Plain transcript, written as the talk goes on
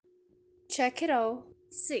Check it all.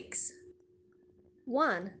 6.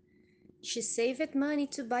 1. She saved money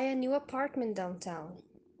to buy a new apartment downtown.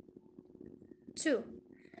 2.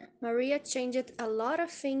 Maria changed a lot of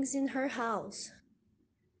things in her house.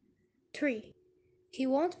 3. He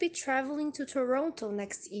won't be traveling to Toronto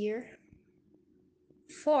next year.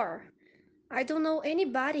 4. I don't know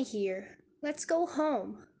anybody here. Let's go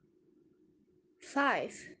home.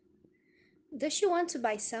 5. Does she want to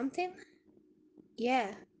buy something?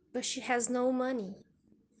 Yeah, but she has no money.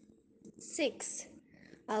 6.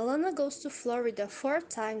 Alana goes to Florida 4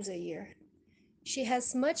 times a year. She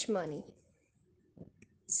has much money.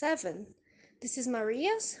 7. This is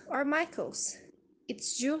Maria's or Michael's?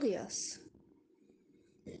 It's Julia's.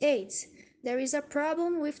 8. There is a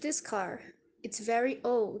problem with this car. It's very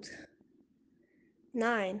old.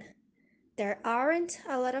 9. There aren't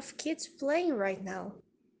a lot of kids playing right now.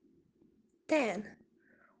 10.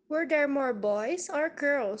 Were there more boys or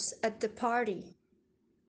girls at the party?